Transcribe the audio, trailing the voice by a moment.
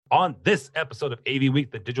On this episode of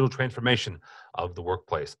AVWeek, the digital transformation of the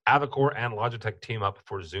workplace, AVWeek and Logitech team up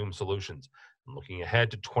for Zoom solutions. Looking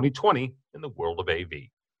ahead to 2020 in the world of AV.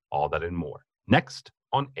 All that and more. Next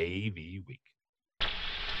on AVWeek.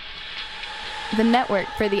 The network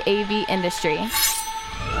for the AV industry.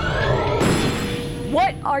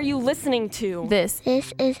 What are you listening to? This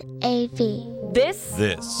is AV. This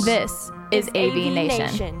is AV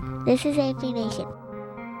Nation. This is AV Nation.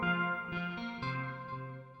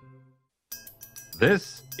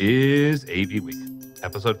 This is AV Week,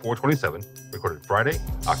 episode 427, recorded Friday,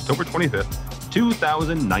 October 25th,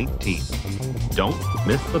 2019. Don't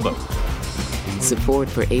miss the boat. Support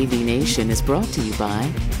for AV Nation is brought to you by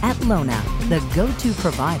Atlona, the go-to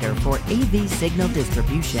provider for AV signal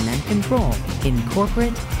distribution and control in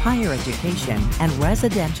corporate, higher education, and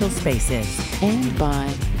residential spaces. And by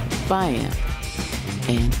Amp.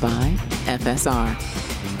 And by FSR.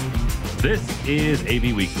 This is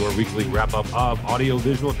AV Week, your weekly wrap-up of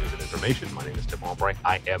audio-visual news and information. My name is Tim Albright.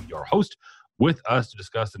 I am your host. With us to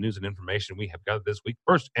discuss the news and information we have got this week.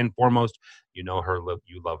 First and foremost, you know her,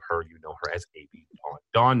 you love her, you know her as AV Dawn.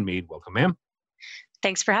 Dawn Mead, welcome, ma'am.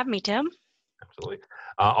 Thanks for having me, Tim. Absolutely.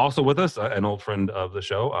 Also with us, an old friend of the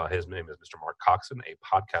show. His name is Mr. Mark Coxon, a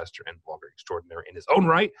podcaster and blogger extraordinaire in his own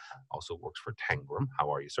right. Also works for Tangram.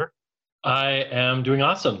 How are you, sir? I am doing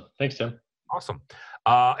awesome. Thanks, Tim. Awesome.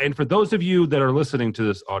 And for those of you that are listening to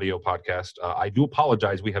this audio podcast, I do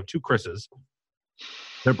apologize. We have two Chris's.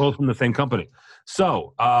 They're both from the same company.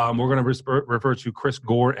 So we're going to refer to Chris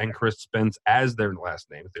Gore and Chris Spence as their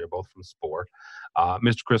last names. They're both from Spore.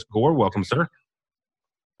 Mr. Chris Gore, welcome, sir.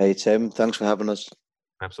 Hey, Tim. Thanks for having us.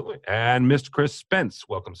 Absolutely. And Mr. Chris Spence,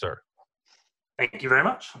 welcome, sir. Thank you very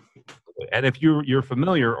much. And if you're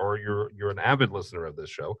familiar or you're an avid listener of this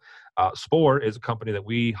show, Spore is a company that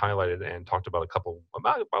we highlighted and talked about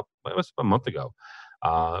about a month ago.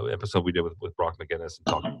 Episode we did with Brock McGinnis and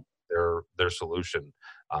talking their solution,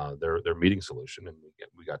 their meeting solution, and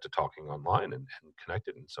we got to talking online and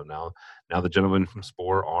connected. And so now the gentlemen from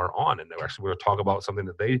Spore are on, and they're actually going to talk about something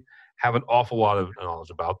that they have an awful lot of knowledge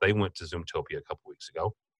about. They went to Zoomtopia a couple weeks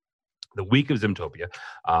ago. The week of Zoomtopia,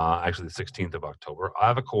 actually the 16th of October,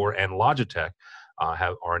 AVWeek and Logitech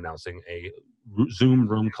are announcing a Zoom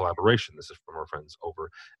room collaboration. This is from our friends over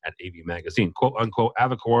at AV Magazine. Quote unquote,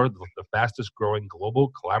 AVWeek, the fastest growing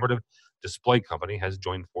global collaborative display company, has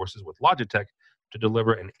joined forces with Logitech to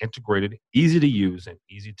deliver an integrated, easy to use and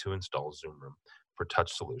easy to install Zoom room for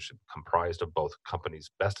touch solution comprised of both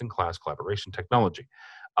companies' best in class collaboration technology.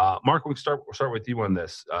 Mark, we start with you on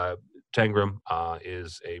this. Tangram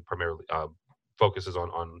is a primarily focuses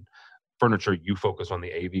on furniture. You focus on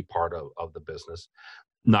the AV part of the business.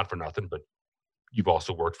 Not for nothing, but you've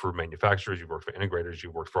also worked for manufacturers, you've worked for integrators,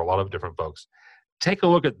 you've worked for a lot of different folks. Take a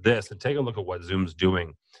look at this and take a look at what Zoom's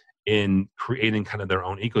doing in creating kind of their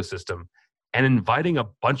own ecosystem and inviting a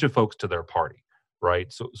bunch of folks to their party,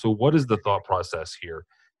 right? So what is the thought process here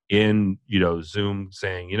in, Zoom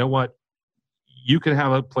saying, you know what, you can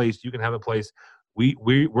have a place.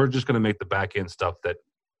 We're just going to make the back end stuff that,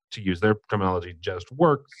 to use their terminology, just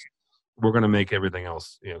works. We're going to make everything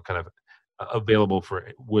else, kind of available for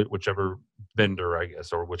whichever vendor, I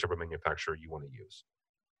guess, or whichever manufacturer you want to use.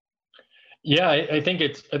 Yeah, I think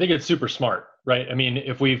it's super smart, right? I mean,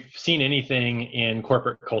 if we've seen anything in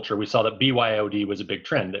corporate culture, we saw that BYOD was a big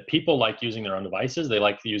trend, that people like using their own devices. They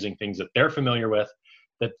like using things that they're familiar with,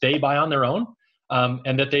 that they buy on their own,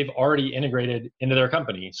 and that they've already integrated into their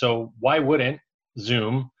company. So why wouldn't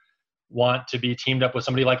Zoom want to be teamed up with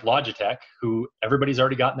somebody like Logitech, who everybody's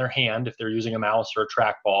already got in their hand if they're using a mouse or a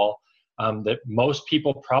trackball, that most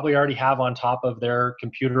people probably already have on top of their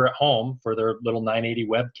computer at home for their little 980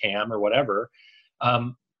 webcam or whatever.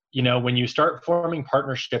 When you start forming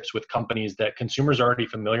partnerships with companies that consumers are already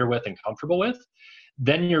familiar with and comfortable with,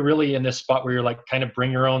 then you're really in this spot where you're like, kind of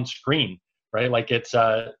bring your own screen, right? Like it's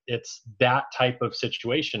that type of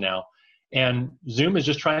situation now. And Zoom is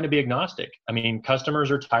just trying to be agnostic. I mean, customers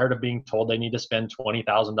are tired of being told they need to spend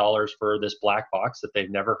 $20,000 for this black box that they've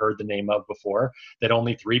never heard the name of before, that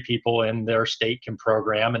only 3 people in their state can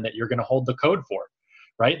program, and that you're going to hold the code for,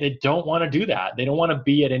 right? They don't want to do that. They don't want to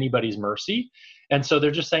be at anybody's mercy. And so they're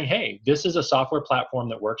just saying, hey, this is a software platform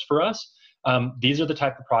that works for us. These are the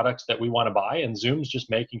type of products that we want to buy. And Zoom's just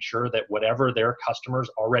making sure that whatever their customers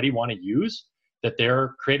already want to use, that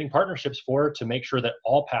they're creating partnerships for, to make sure that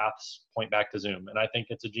all paths point back to Zoom. And I think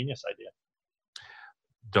it's a genius idea.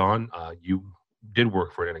 Dawn, you did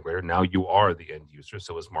work for an integrator. Now you are the end user.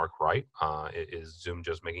 So is Mark right? Is Zoom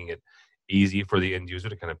just making it easy for the end user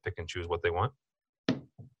to kind of pick and choose what they want?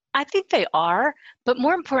 I think they are, but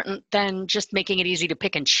more important than just making it easy to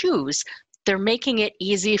pick and choose they're making it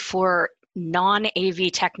easy for non-AV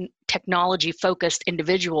technology-focused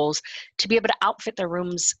individuals to be able to outfit their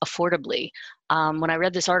rooms affordably. When I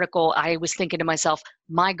read this article, I was thinking to myself,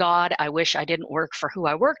 my God, I wish I didn't work for who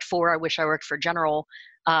I worked for. I wish I worked for General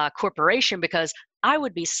Corporation, because I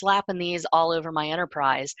would be slapping these all over my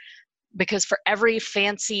enterprise. Because for every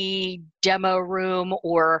fancy demo room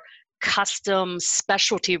or custom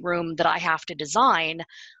specialty room that I have to design,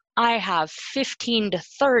 I have 15 to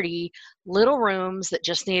 30 little rooms that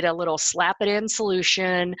just need a little slap it in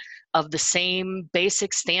solution of the same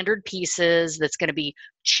basic standard pieces that's going to be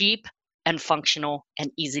cheap and functional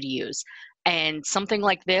and easy to use. And something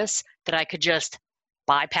like this that I could just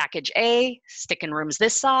buy package A, stick in rooms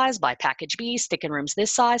this size, buy package B, stick in rooms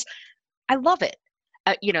this size. I love it.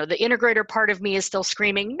 The integrator part of me is still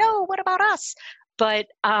screaming, no, what about us? But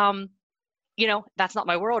that's not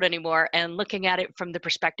my world anymore. And looking at it from the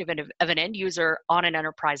perspective of an end user on an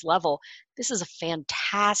enterprise level, this is a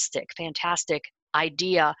fantastic, fantastic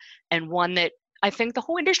idea, and one that I think the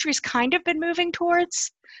whole industry's kind of been moving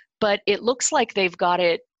towards, but it looks like they've got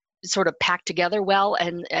it sort of packed together well.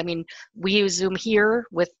 And I mean, we use Zoom here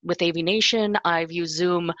with AV Nation. I've used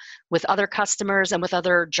Zoom with other customers and with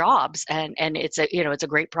other jobs, and it's a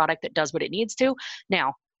great product that does what it needs to.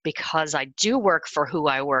 Now, because I do work for who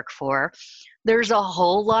I work for, there's a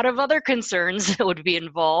whole lot of other concerns that would be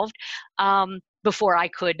involved before I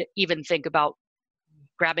could even think about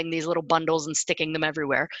grabbing these little bundles and sticking them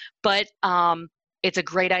everywhere. But it's a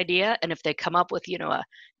great idea, and if they come up with a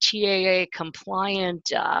TAA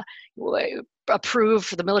compliant, approved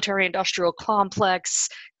for the military industrial complex,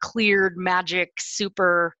 cleared magic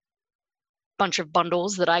super bunch of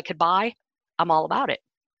bundles that I could buy, I'm all about it.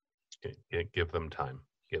 Give them time.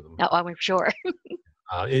 Oh, I'm sure.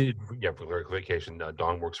 For clarification,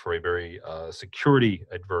 Dawn works for a very security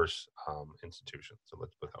adverse institution. So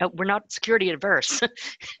let's put that. We're not security adverse.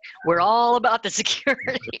 We're all about the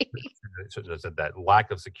security. So that lack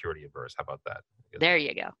of security adverse. How about that? There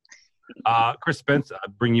you go. Chris Spence,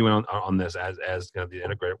 bring you in on this as kind of the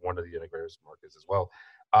integrator, one of the integrators, Marcus as well.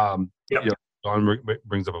 Dawn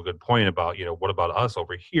brings up a good point about what about us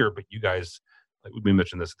over here? But you guys. Like we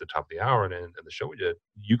mentioned this at the top of the hour and the show we did,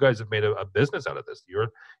 you guys have made a business out of this. You're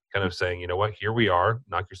kind of saying, here we are,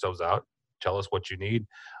 knock yourselves out, tell us what you need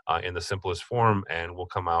in the simplest form, and we'll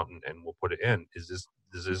come out and we'll put it in. Does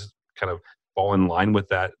this kind of fall in line with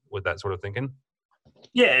that sort of thinking?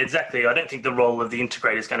 Yeah, exactly. I don't think the role of the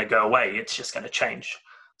integrator is going to go away. It's just going to change.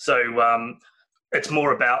 So it's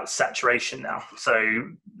more about saturation now. So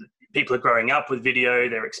people are growing up with video.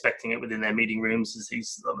 They're expecting it within their meeting rooms as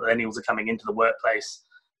these millennials are coming into the workplace.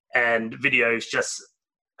 And video is just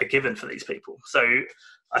a given for these people. So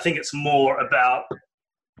I think it's more about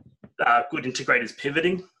good integrators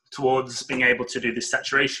pivoting towards being able to do this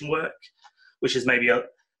saturation work, which is maybe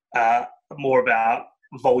more about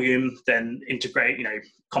volume than integrate,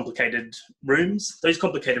 complicated rooms. Those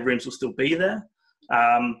complicated rooms will still be there.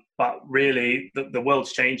 But really, the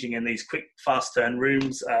world's changing, and these quick, fast-turn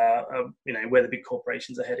rooms are where the big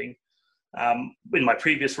corporations are heading. In my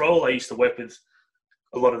previous role, I used to work with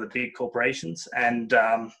a lot of the big corporations, and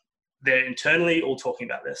they're internally all talking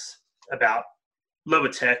about this, about lower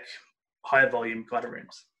tech, higher volume kind of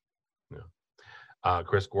rooms. Yeah.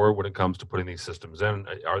 Chris Gore, when it comes to putting these systems in,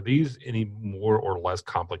 are these any more or less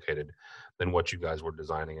complicated than what you guys were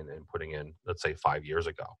designing and putting in, let's say, 5 years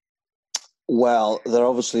ago? Well, they're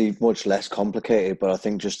obviously much less complicated, but I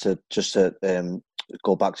think just to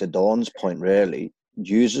go back to Dawn's point, really,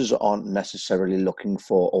 users aren't necessarily looking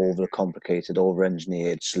for over-complicated,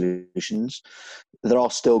 over-engineered solutions. There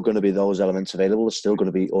are still going to be those elements available. There's still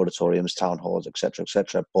going to be auditoriums, town halls, etc.,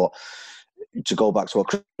 etc. But to go back to what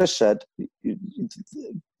Chris said,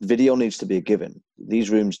 video needs to be a given. These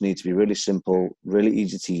rooms need to be really simple, really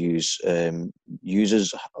easy to use.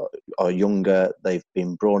 Users are younger. They've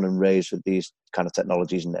been born and raised with these kind of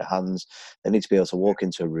technologies in their hands. They need to be able to walk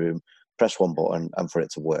into a room, press one button, and for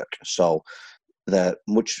it to work. So they're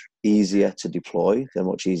much easier to deploy. They're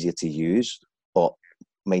much easier to use, but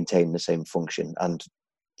maintain the same function. And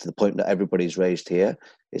to the point that everybody's raised here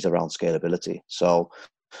is around scalability. So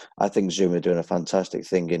I think Zoom are doing a fantastic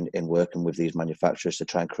thing in working with these manufacturers to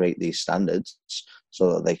try and create these standards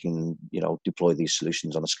so that they can, deploy these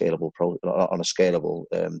solutions on a scalable,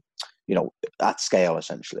 at scale,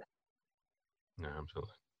 essentially. Yeah,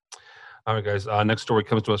 absolutely. All right, guys. Next story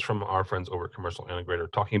comes to us from our friends over at Commercial Integrator,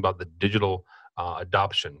 talking about the digital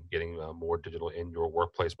adoption, getting more digital in your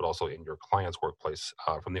workplace, but also in your client's workplace.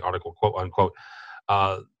 From the article, quote unquote,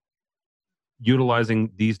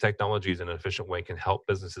 utilizing these technologies in an efficient way can help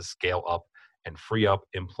businesses scale up and free up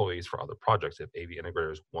employees for other projects. If AV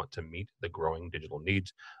integrators want to meet the growing digital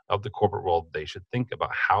needs of the corporate world, they should think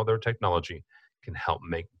about how their technology can help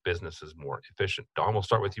make businesses more efficient. Don, we'll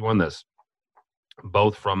start with you on this,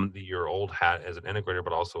 both from your old hat as an integrator,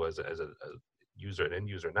 but also as a user and end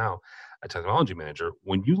user now, a technology manager.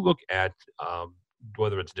 When you look at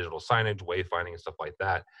whether it's digital signage, wayfinding, and stuff like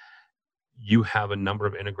that, you have a number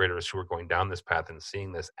of integrators who are going down this path and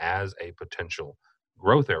seeing this as a potential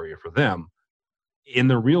growth area for them. In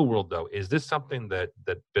the real world, though, is this something that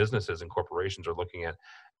businesses and corporations are looking at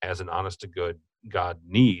as an honest to God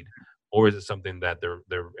need, or is it something that their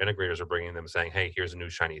integrators are bringing them saying, hey, here's a new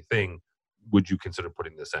shiny thing, would you consider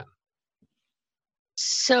putting this in?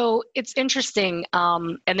 So it's interesting,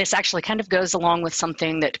 and this actually kind of goes along with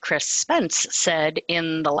something that Chris Spence said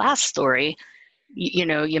in the last story.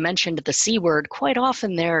 You mentioned the C word quite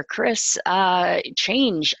often there, Chris.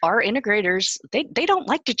 Change. Our integrators, they don't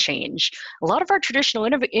like to change. A lot of our traditional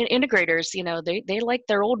integrators, they like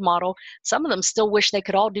their old model. Some of them still wish they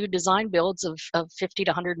could all do design builds of $50,000 to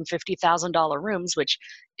 $150,000 rooms, which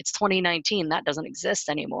it's 2019. That doesn't exist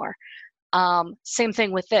anymore. Same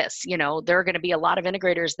thing with this. There are going to be a lot of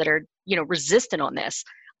integrators that are, resistant on this.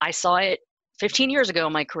 I saw it 15 years ago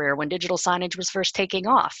in my career when digital signage was first taking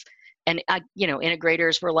off. And,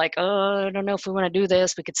 integrators were like, oh, I don't know if we want to do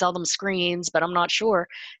this. We could sell them screens, but I'm not sure.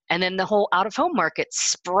 And then the whole out-of-home market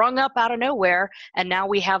sprung up out of nowhere. And now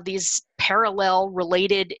we have these parallel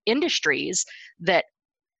related industries that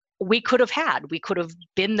we could have had. We could have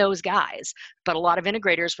been those guys. But a lot of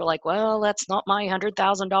integrators were like, well, that's not my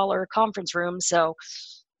 $100,000 conference room, so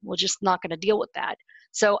we're just not going to deal with that.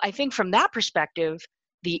 So I think from that perspective,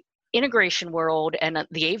 the integration world and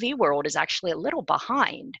the AV world is actually a little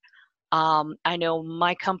behind. I know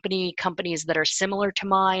my companies that are similar to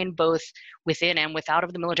mine, both within and without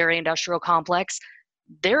of the military industrial complex,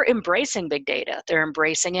 they're embracing big data. They're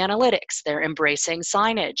embracing analytics. They're embracing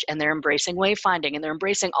signage, and they're embracing wayfinding, and they're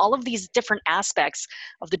embracing all of these different aspects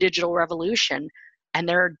of the digital revolution, and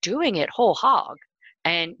they're doing it whole hog.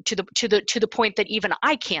 And to the point that even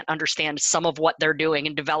I can't understand some of what they're doing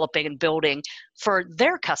and developing and building for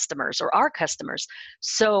their customers or our customers.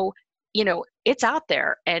 So, it's out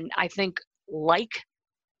there. And I think like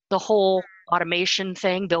the whole automation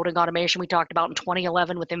thing, building automation we talked about in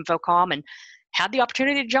 2011 with Infocom, and had the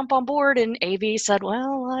opportunity to jump on board, and AV said,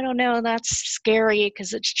 well, I don't know, that's scary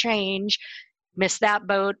because it's change. Missed that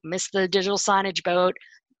boat, missed the digital signage boat.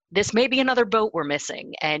 This may be another boat we're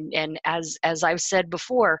missing. And as I've said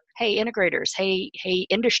before, hey, integrators, hey,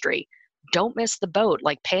 industry, don't miss the boat.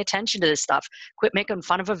 Like, pay attention to this stuff. Quit making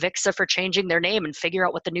fun of Avixa for changing their name, and figure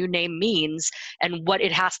out what the new name means and what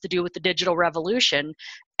it has to do with the digital revolution,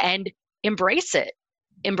 and embrace it.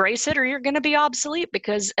 Embrace it, or you're going to be obsolete,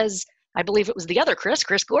 because as I believe it was the other Chris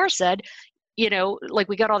Gore said, like,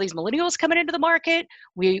 we got all these millennials coming into the market.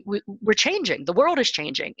 We're changing. The world is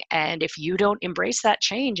changing. And if you don't embrace that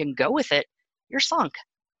change and go with it, you're sunk.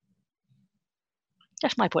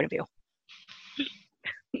 That's my point of view.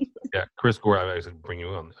 Yeah, Chris Gore, I was going to bring you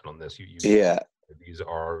on this. Yeah.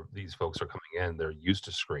 These folks are coming in, they're used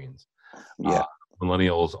to screens. Yeah.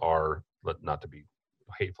 Millennials are, not to be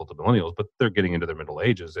hateful to millennials, but they're getting into their middle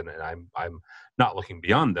ages, and I'm not looking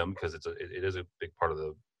beyond them, because it is a big part of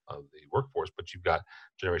the workforce, but you've got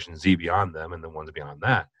Generation Z beyond them and the ones beyond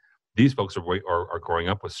that. These folks are growing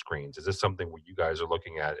up with screens. Is this something where you guys are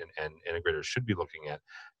looking at, and integrators should be looking at,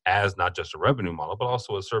 as not just a revenue model, but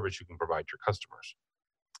also a service you can provide your customers?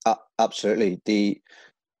 Absolutely. The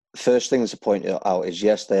first thing to point out is,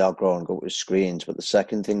 yes, they are growing up with screens, but the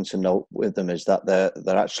second thing to note with them is that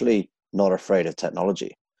they're actually not afraid of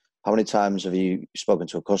technology. How many times have you spoken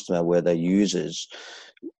to a customer where their users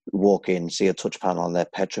walk in, see a touch panel, and they're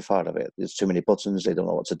petrified of it? There's too many buttons, they don't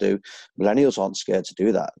know what to do. Millennials aren't scared to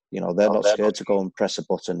do that. They're not scared to go and press a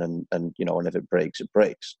button, and if it breaks, it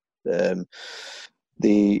breaks.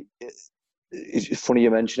 It's funny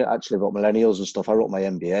you mention it, actually, about millennials and stuff. I wrote my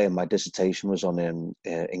MBA, and my dissertation was on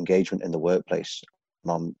engagement in the workplace,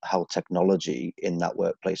 on how technology in that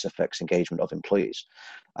workplace affects engagement of employees.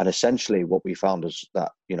 And essentially what we found is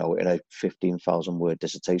that, in a 15,000 word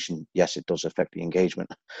dissertation, yes, it does affect the engagement.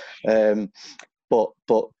 But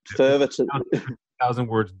further to 1,000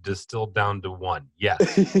 words distilled down to one.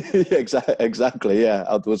 Yes. Exactly. Yeah.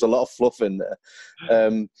 There was a lot of fluff in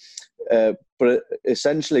there. But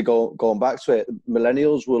essentially going back to it,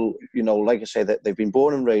 millennials will, like I say, that they've been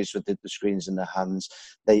born and raised with the screens in their hands.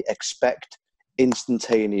 They expect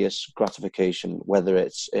instantaneous gratification, whether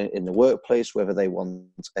it's in the workplace, whether they want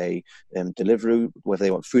a delivery, whether they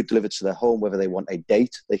want food delivered to their home, whether they want a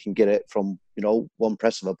date, they can get it from, one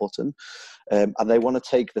press of a button. And they want to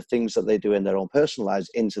take the things that they do in their own personal lives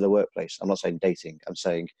into the workplace. I'm not saying dating, I'm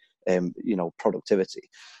saying, productivity.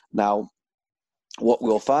 Now, what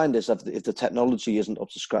we'll find is that if the technology isn't up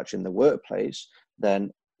to scratch in the workplace,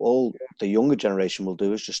 then all the younger generation will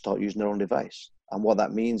do is just start using their own device. And what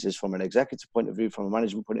that means is, from an executive point of view, from a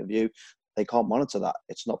management point of view, they can't monitor that.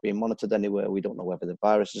 It's not being monitored anywhere. We don't know whether the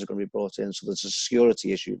viruses are going to be brought in. So there's a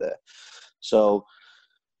security issue there. So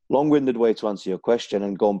long-winded way to answer your question,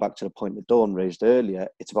 and going back to the point that Dawn raised earlier,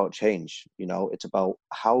 it's about change. It's about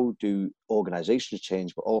how do organizations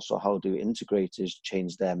change, but also how do integrators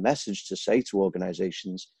change their message to say to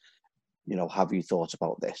organizations, have you thought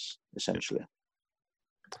about this, essentially?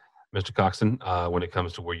 Mr. Coxon, when it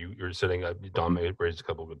comes to where you're sitting, Don raised a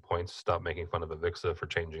couple of good points. Stop making fun of Avixa for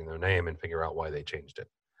changing their name and figure out why they changed it.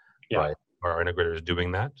 Yeah. Right? Are integrators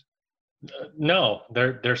doing that? No,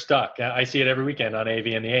 they're stuck. I see it every weekend on AV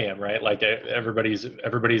and the AM, right? Like everybody's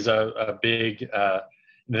a big,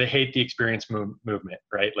 they hate the experience movement,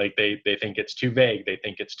 right? Like they think it's too vague. They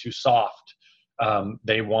think it's too soft.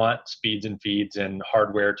 They want speeds and feeds and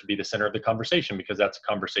hardware to be the center of the conversation, because that's a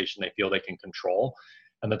conversation they feel they can control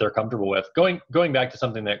and that they're comfortable with. Going back to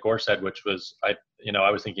something that Gore said, which was, I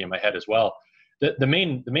was thinking in my head as well. The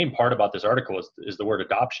main part about this article is the word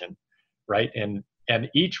adoption, right? And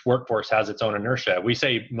each workforce has its own inertia. We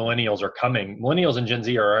say millennials are coming. Millennials and Gen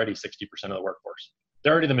Z are already 60% of the workforce.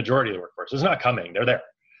 They're already the majority of the workforce. It's not coming. They're there,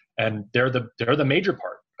 and they're the major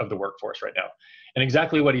part of the workforce right now. And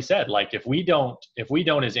exactly what he said. Like if we don't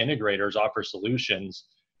as integrators offer solutions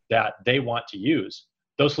that they want to use,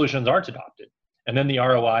 those solutions aren't adopted. And then the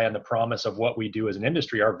ROI and the promise of what we do as an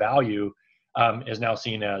industry, our value, is now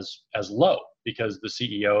seen as low, because the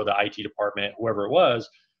CEO, the IT department, whoever it was,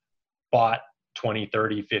 bought $20,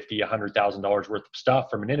 $30, $50, $100,000 worth of stuff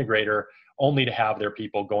from an integrator, only to have their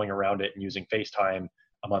people going around it and using FaceTime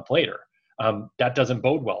a month later. That doesn't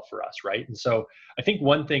bode well for us, right? And so I think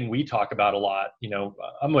one thing we talk about a lot,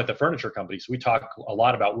 I'm with a furniture company, so we talk a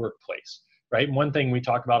lot about workplace, right? And one thing we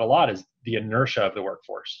talk about a lot is the inertia of the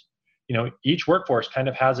workforce. Each workforce kind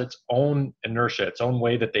of has its own inertia, its own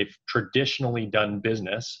way that they've traditionally done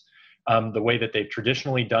business, the way that they've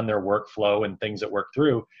traditionally done their workflow and things that work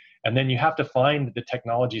through. And then you have to find the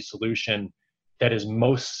technology solution that is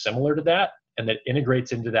most similar to that and that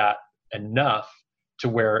integrates into that enough to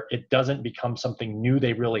where it doesn't become something new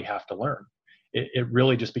they really have to learn. It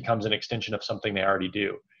really just becomes an extension of something they already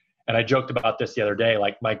do. And I joked about this the other day,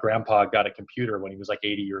 like my grandpa got a computer when he was like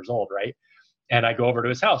 80 years old, right? And I go over to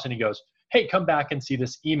his house and he goes, "Hey, come back and see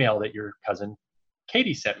this email that your cousin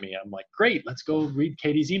Katie sent me." I'm like, "Great, let's go read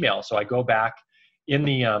Katie's email." So I go back in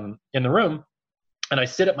the room, and I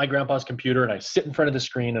sit at my grandpa's computer and I sit in front of the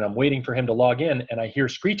screen and I'm waiting for him to log in, and I hear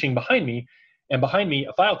screeching behind me, and behind me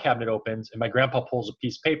a file cabinet opens and my grandpa pulls a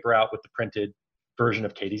piece of paper out with the printed version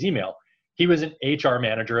of Katie's email. He was an HR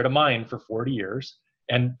manager at a mine for 40 years.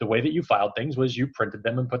 And the way that you filed things was you printed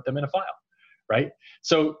them and put them in a file, right?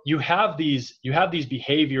 So you have these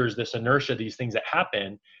behaviors, this inertia, these things that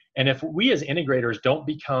happen. And if we as integrators don't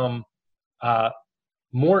become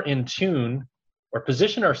more in tune or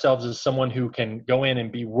position ourselves as someone who can go in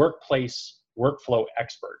and be workplace workflow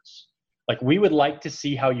experts, like we would like to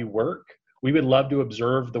see how you work. We would love to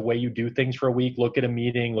observe the way you do things for a week, look at a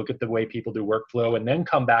meeting, look at the way people do workflow, and then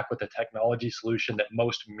come back with a technology solution that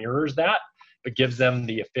most mirrors that, but gives them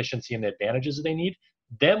the efficiency and the advantages that they need.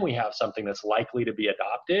 Then we have something that's likely to be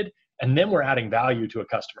adopted, and then we're adding value to a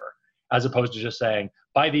customer, as opposed to just saying,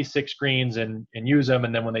 buy these 6 screens and use them,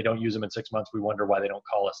 and then when they don't use them in 6 months, we wonder why they don't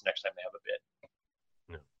call us next time they have a bid.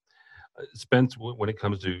 Spence, when it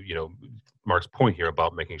comes to Mark's point here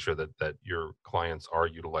about making sure that your clients are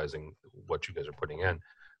utilizing what you guys are putting in,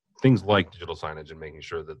 things like digital signage and making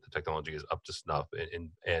sure that the technology is up to snuff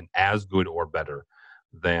and as good or better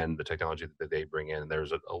than the technology that they bring in.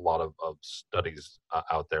 There's a lot of studies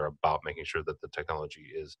out there about making sure that the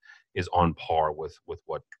technology is on par with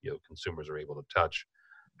what consumers are able to touch.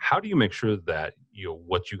 How do you make sure that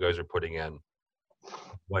what you guys are putting in,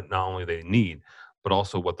 what not only they need, but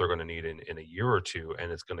also what they're going to need in a year or two,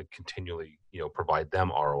 and it's going to continually provide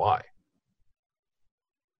them ROI?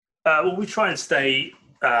 Well, we try and stay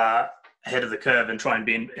ahead of the curve and try and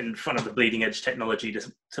be in front of the bleeding edge technology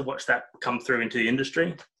to watch that come through into the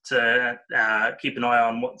industry, to keep an eye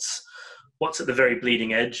on what's at the very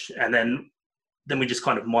bleeding edge, and then we just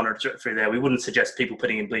kind of monitor it through there. We wouldn't suggest people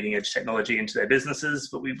putting in bleeding edge technology into their businesses,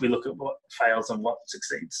 but we look at what fails and what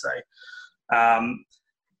succeeds. So,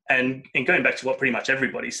 And going back to what pretty much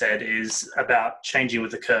everybody said is about changing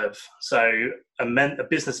with the curve. So a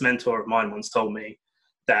business mentor of mine once told me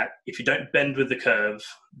that if you don't bend with the curve,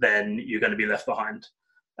 then you're going to be left behind.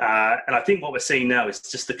 And I think what we're seeing now is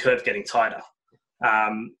just the curve getting tighter.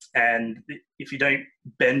 And if you don't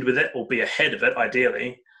bend with it or be ahead of it,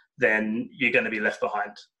 ideally, then you're going to be left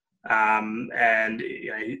behind. And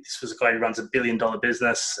this was a guy who runs $1 billion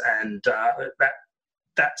business, and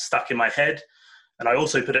that stuck in my head. And I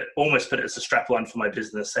also almost put it as a strapline for my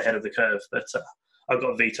business ahead of the curve, but I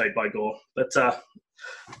got vetoed by Gore. But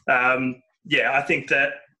I think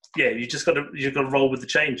that you've got to roll with the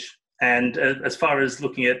change. And as far as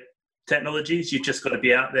looking at technologies, you've just got to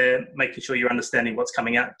be out there, making sure you're understanding what's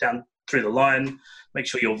coming out down through the line, make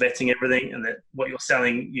sure you're vetting everything, and that what you're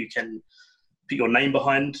selling you can put your name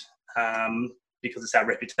behind, because it's our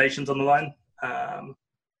reputation's on the line.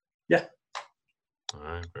 All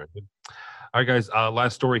right, very good. All right, guys,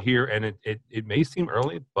 last story here, and it may seem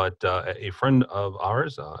early, but a friend of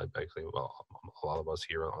ours, actually, well, a lot of us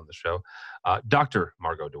here on the show, Dr.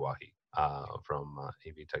 Margot Dawahi from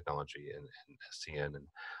AV Technology and SCN and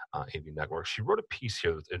AV Network, she wrote a piece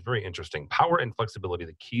here that's very interesting, Power and Flexibility,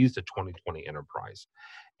 the Keys to 2020 Enterprise.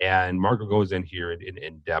 And Margot goes in here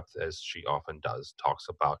in depth, as she often does, talks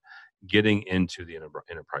about getting into the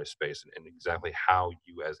enterprise space and exactly how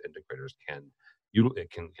you as integrators can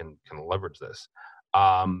leverage this.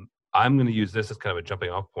 I'm going to use this as kind of a jumping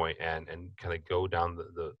off point and kind of go down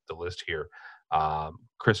the list here.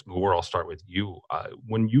 Chris Gore, I'll start with you.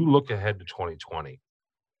 When you look ahead to 2020,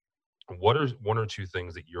 what are one or two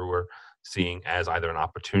things that you're seeing as either an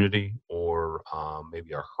opportunity or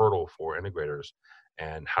maybe a hurdle for integrators,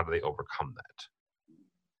 and how do they overcome that?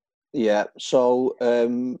 Yeah, so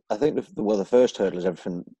I think the first hurdle is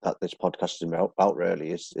everything that this podcast is about.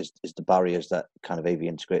 Really, is the barriers that kind of AV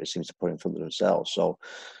integrators seem to put in front of themselves. So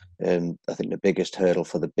I think the biggest hurdle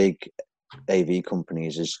for the big AV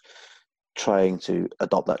companies is trying to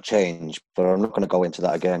adopt that change. But I'm not going to go into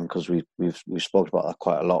that again because we've spoken about that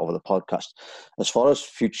quite a lot over the podcast. As far as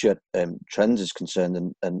future trends is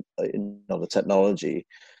concerned, and the technology,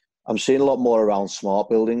 I'm seeing a lot more around smart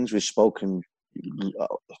buildings. I've spoken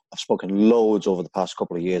loads over the past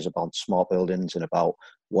couple of years about smart buildings and about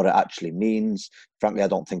what it actually means. Frankly, I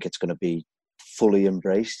don't think it's going to be fully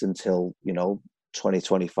embraced until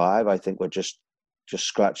 2025. I think we're just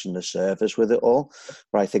scratching the surface with it all,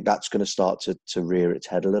 but I think that's going to start to rear its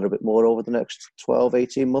head a little bit more over the next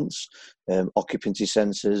 12-18 months. Occupancy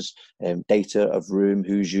sensors, data of room,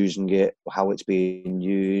 who's using it, how it's being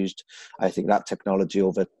used. I think that technology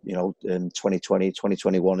over 2020,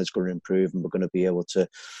 2021 is going to improve, and we're going to be able to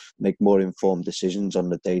make more informed decisions on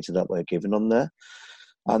the data that we're given on there.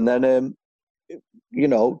 And then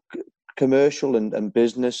commercial and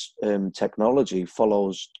business technology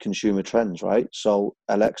follows consumer trends, right? So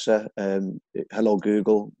Alexa, hello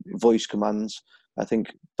Google, voice commands. I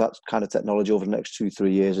think that kind of technology over the next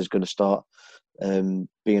 2-3 years is going to start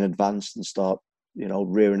being advanced and start,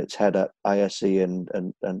 rearing its head at ISE and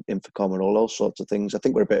Infocom and all those sorts of things. I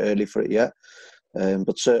think we're a bit early for it yet,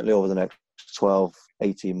 but certainly over the next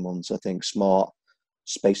 12-18 months, I think smart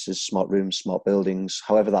spaces, smart rooms, smart buildings,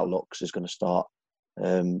 however that looks, is going to start.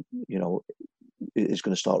 Is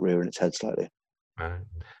going to start rearing its head slightly. All right.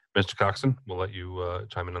 Mr. Coxon, we'll let you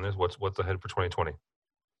chime in on this. What's ahead for 2020?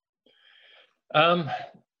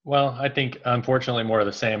 Well, I think unfortunately more of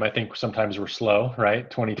the same. I think sometimes we're slow, right?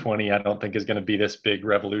 2020, I don't think is going to be this big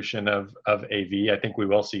revolution of AV. I think we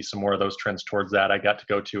will see some more of those trends towards that. I got to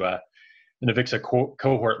go to an Avixa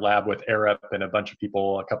cohort lab with AREP and a bunch of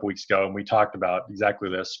people a couple weeks ago, and we talked about exactly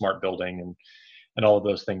this, smart building and all of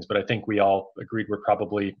those things. But I think we all agreed we're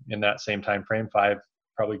probably in that same time frame,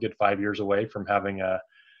 probably a good 5 years away from having a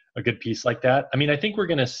good piece like that. I mean, I think we're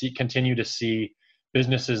going to continue to see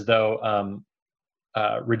businesses, though,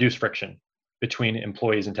 reduce friction between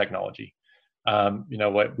employees and technology.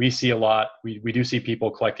 What we see a lot, we do see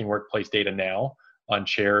people collecting workplace data now on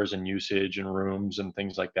chairs and usage and rooms and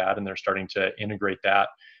things like that, and they're starting to integrate that.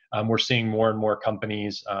 We're seeing more and more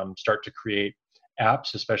companies start to create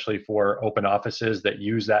apps, especially for open offices, that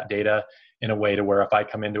use that data in a way to where if I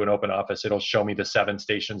come into an open office, it'll show me the 7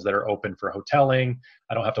 stations that are open for hoteling.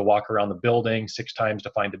 I don't have to walk around the building 6 times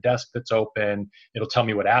to find a desk that's open. It'll tell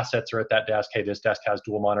me what assets are at that desk. Hey, this desk has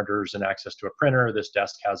dual monitors and access to a printer. This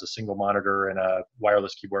desk has a single monitor and a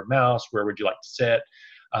wireless keyboard mouse. Where would you like to sit?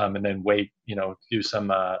 And then do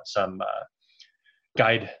some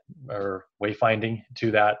guide or wayfinding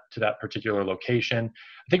to that particular location.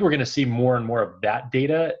 I think we're going to see more and more of that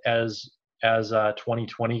data as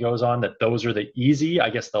 2020 goes on, that those are the easy, I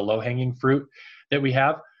guess, the low-hanging fruit that we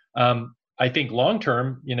have. I think long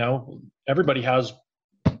term, everybody has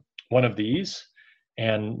one of these,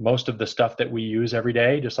 and most of the stuff that we use every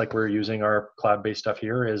day, just like we're using our cloud-based stuff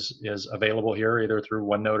here, is available here either through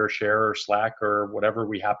OneNote or Share or Slack or whatever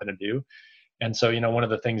we happen to do. And so, one of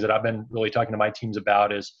the things that I've been really talking to my teams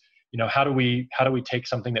about is, how do we take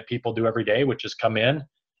something that people do every day, which is come in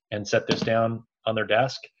and set this down on their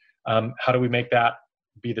desk? How do we make that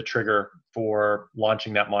be the trigger for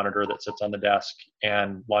launching that monitor that sits on the desk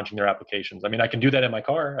and launching their applications? I mean, I can do that in my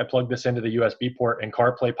car. I plug this into the USB port and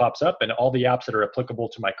CarPlay pops up, and all the apps that are applicable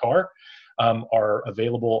to my car are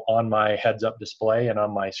available on my heads-up display and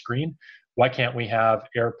on my screen. Why can't we have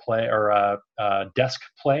AirPlay or Desk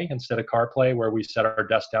Play instead of CarPlay, where we set our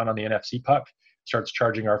desk down on the NFC puck, starts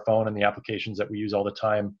charging our phone, and the applications that we use all the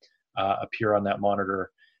time appear on that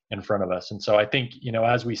monitor in front of us? And so I think,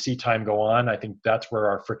 as we see time go on, I think that's where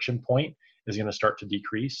our friction point is going to start to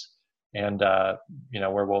decrease, and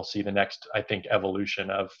where we'll see the next, I think, evolution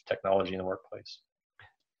of technology in the workplace.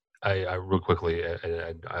 I real quickly,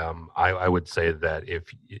 I would say that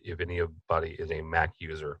if anybody is a Mac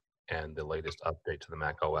user and the latest update to the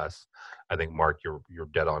Mac OS, I think, Mark, you're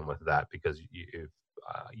dead on with that, because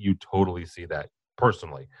you totally see that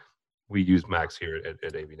personally. We use Macs here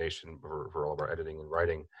at AV Nation for all of our editing and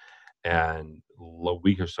writing. And a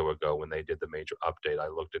week or so ago, when they did the major update, I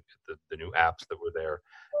looked at the new apps that were there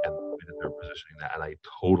and the way that they're positioning that. And I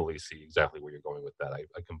totally see exactly where you're going with that.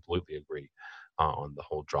 I completely agree on the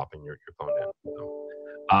whole dropping your phone in. So,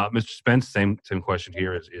 Mr. Spence, same question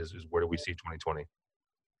here is where do we see 2020?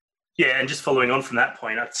 Yeah, and just following on from that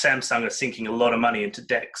point, Samsung are sinking a lot of money into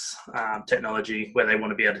DeX technology, where they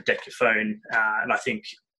want to be able to deck your phone. And I think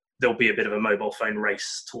there'll be a bit of a mobile phone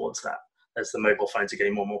race towards that, as the mobile phones are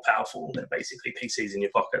getting more and more powerful. They're basically PCs in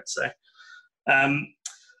your pocket. So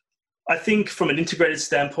I think from an integrated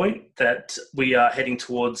standpoint that we are heading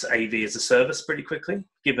towards AV as a service pretty quickly,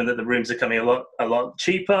 given that the rooms are coming a lot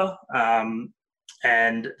cheaper,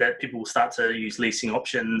 and that people will start to use leasing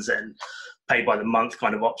options and pay by the month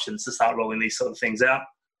kind of options to start rolling these sort of things out.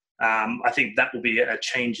 I think that will be a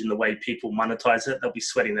change in the way people monetize it. They'll be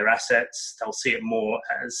sweating their assets. They'll see it more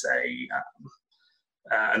as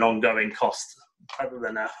an ongoing cost rather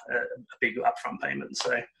than a big upfront payment.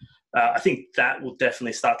 So I think that will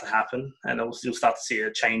definitely start to happen, and you'll start to see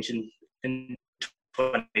a change in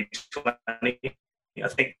 2020. I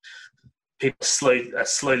think people are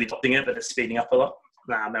slowly adopting it, but it's speeding up a lot.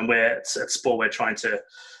 And we're at Spore, we're trying to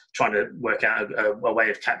work out a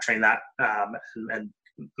way of capturing that and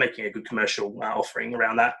making a good commercial offering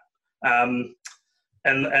around that. I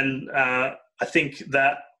think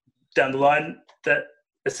that down the line, that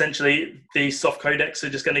essentially the soft codecs are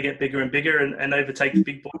just going to get bigger and bigger and overtake the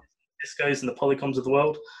big boys, Ciscos and the Polycoms of the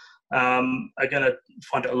world. Are going to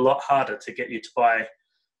find it a lot harder to get you to buy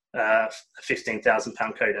a £15,000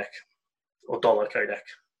 codec or dollar codec,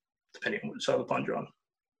 depending on which side of the pond you're on.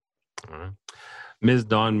 All right. Ms.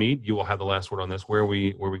 Dawn Mead, you will have the last word on this. Where are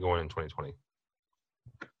we going in 2020?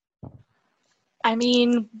 I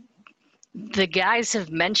mean, the guys have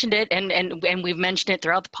mentioned it, and we've mentioned it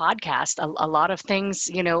throughout the podcast. A lot of things,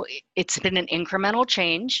 it's been an incremental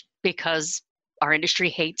change because our industry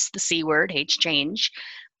hates the C word, hates change.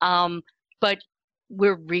 But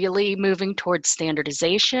we're really moving towards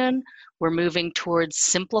standardization. We're moving towards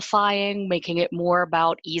simplifying, making it more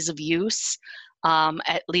about ease of use.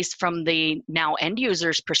 At least from the now end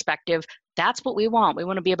user's perspective, that's what we want. We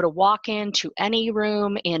want to be able to walk into any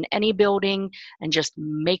room in any building and just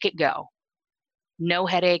make it go. No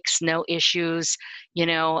headaches, no issues.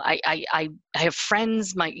 I have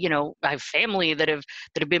friends, I have family that have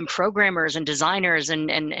been programmers and designers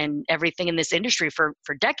and everything in this industry for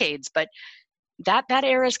decades, but that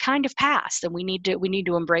era is kind of past, and we need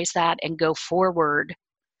to embrace that and go forward,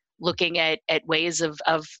 looking at ways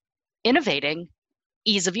of innovating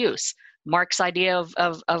ease of use. Mark's idea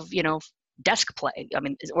of desk play. I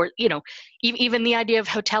mean, or even the idea of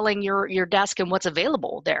hoteling your desk and what's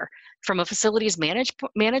available there from a facilities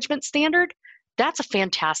management standard. That's a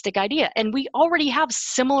fantastic idea. And we already have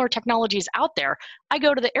similar technologies out there. I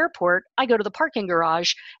go to the airport, I go to the parking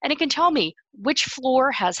garage, and it can tell me which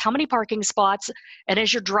floor has how many parking spots. And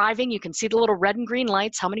as you're driving, you can see the little red and green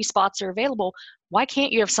lights, how many spots are available. Why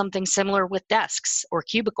can't you have something similar with desks or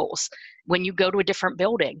cubicles when you go to a different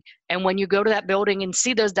building? And when you go to that building and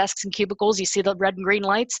see those desks and cubicles, you see the red and green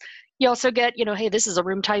lights. You also get, hey, this is a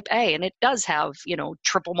room type A, and it does have,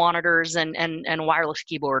 triple monitors and a wireless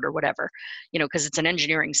keyboard or whatever, because it's an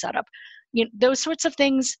engineering setup. Those sorts of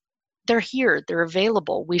things, they're here, they're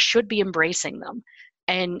available. We should be embracing them.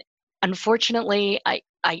 And unfortunately, I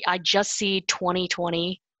just see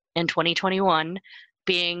 2020 and 2021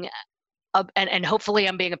 being and hopefully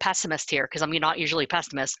I'm being a pessimist here, because I'm not usually a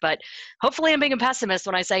pessimist, but hopefully I'm being a pessimist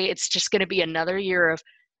when I say it's just going to be another year of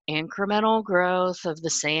incremental growth of the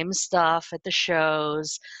same stuff at the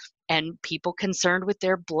shows, and people concerned with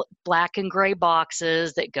their black and gray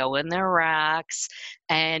boxes that go in their racks.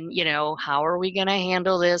 And, how are we going to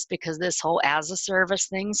handle this? Because this whole as a service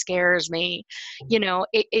thing scares me.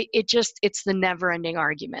 It's the never ending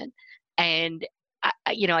argument. And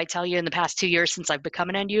I tell you, in the past 2 years since I've become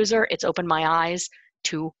an end user, it's opened my eyes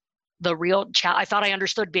to the real I thought I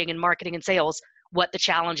understood, being in marketing and sales, what the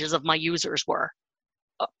challenges of my users were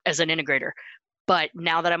as an integrator. But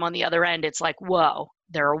now that I'm on the other end, it's like, whoa,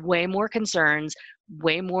 there are way more concerns,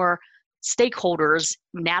 way more stakeholders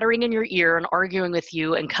nattering in your ear and arguing with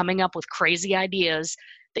you and coming up with crazy ideas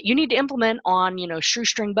that you need to implement on,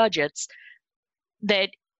 shoestring budgets, that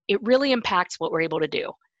it really impacts what we're able to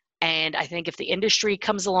do. And I think if the industry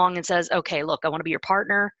comes along and says, okay, look, I want to be your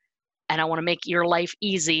partner and I want to make your life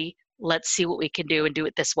easy, let's see what we can do and do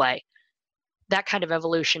it this way. That kind of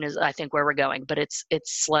evolution is, I think, where we're going. But it's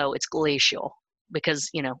slow, it's glacial, because,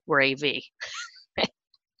 we're AV.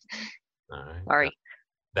 All right. Sorry.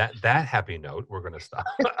 That happy note, we're going to stop.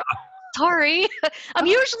 Sorry. I'm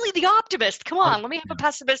usually the optimist. Come on, let me have a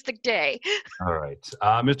pessimistic day. All right.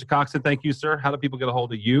 Mr. Coxon, thank you, sir. How do people get a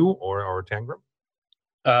hold of you or Tangram?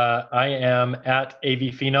 I am at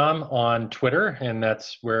AVPhenom on Twitter, and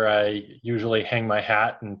that's where I usually hang my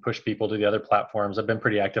hat and push people to the other platforms. I've been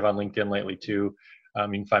pretty active on LinkedIn lately too. You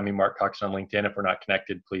can find me, Mark Coxon, on LinkedIn. If we're not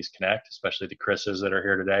connected, please connect, especially the Chris's that are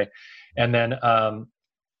here today. And then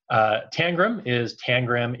Tangram is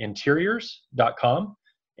tangraminteriors.com,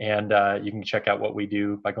 and you can check out what we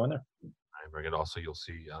do by going there. Very good. Also, you'll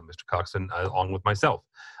see Mr. Coxon along with myself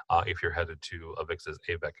if you're headed to Avix's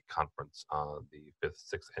AVWeek conference the 5th,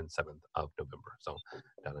 6th, and 7th of November. So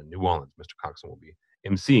down in New Orleans, Mr. Coxon will be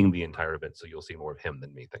emceeing the entire event, so you'll see more of him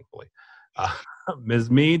than me, thankfully.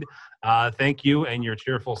 Ms. Mead, thank you and your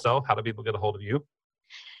cheerful self. How do people get a hold of you?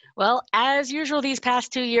 Well, as usual, these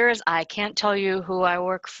past 2 years, I can't tell you who I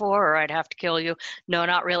work for, or I'd have to kill you. No,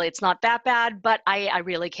 not really. It's not that bad, but I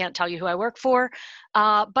really can't tell you who I work for.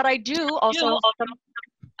 But I do also,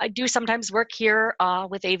 I do sometimes work here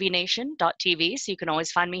with AVNation.tv, so you can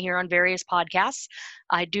always find me here on various podcasts.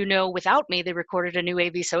 I do know without me, they recorded a new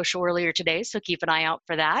AV social earlier today, so keep an eye out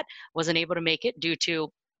for that. Wasn't able to make it due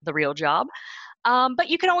to the real job. But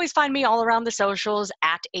you can always find me all around the socials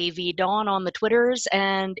at AV Dawn on the Twitters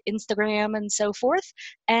and Instagram and so forth,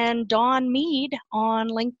 and Dawn Mead on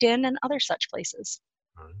LinkedIn and other such places.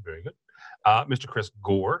 All right, very good. Mr. Chris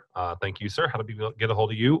Gore, thank you, sir. How do people get a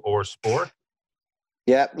hold of you or Spore?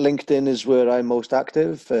 Yeah, LinkedIn is where I'm most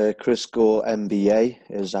active. Chris Gore MBA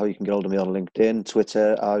is how you can get hold of me on LinkedIn.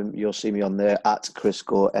 Twitter, you'll see me on there at Chris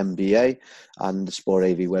Gore MBA, and the Spore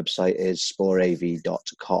AV website is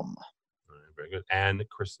sporeav.com. Very good. And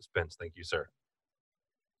Chris Spence, thank you, sir.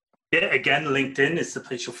 Yeah, again, LinkedIn is the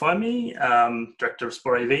place you'll find me. Director of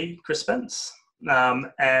Spore AV, Chris Spence.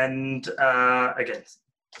 And again,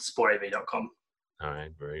 sporeav.com. All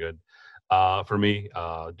right, very good. For me,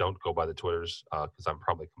 don't go by the Twitters because I'm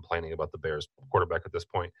probably complaining about the Bears quarterback at this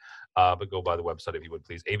point. But go by the website if you would,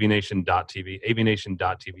 please. AVNation.tv.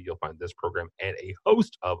 AVNation.tv. You'll find this program and a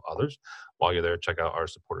host of others. While you're there, check out our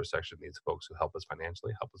supporter section. These folks who help us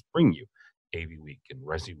financially, help us bring you AVWeek and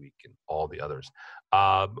ResiWeek and all the others.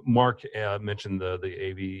 Mark mentioned the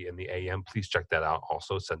AV and the AM. Please check that out.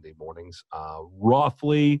 Also Sunday mornings,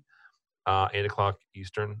 roughly 8 o'clock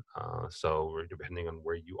Eastern. So depending on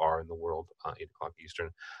where you are in the world, 8 o'clock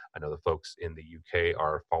Eastern. I know the folks in the UK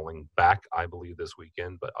are falling back, I believe, this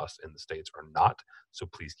weekend, but us in the States are not. So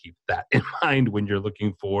please keep that in mind when you're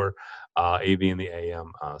looking for AV in the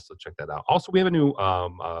AM. So check that out. Also, we have a new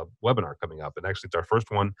webinar coming up, and actually it's our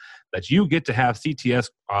first one that you get to have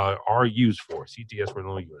CTS RUs for, CTS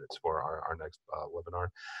renewal units for our next webinar.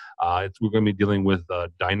 We're going to be dealing with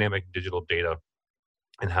dynamic digital data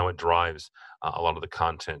and how it drives a lot of the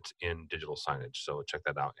content in digital signage. So check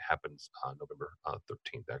that out. It happens November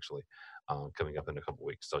 13th, actually, coming up in a couple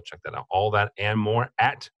weeks. So check that out. All that and more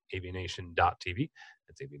at avnation.tv.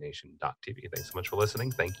 That's avnation.tv. Thanks so much for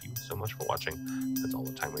listening. Thank you so much for watching. That's all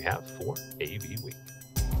the time we have for AV Week.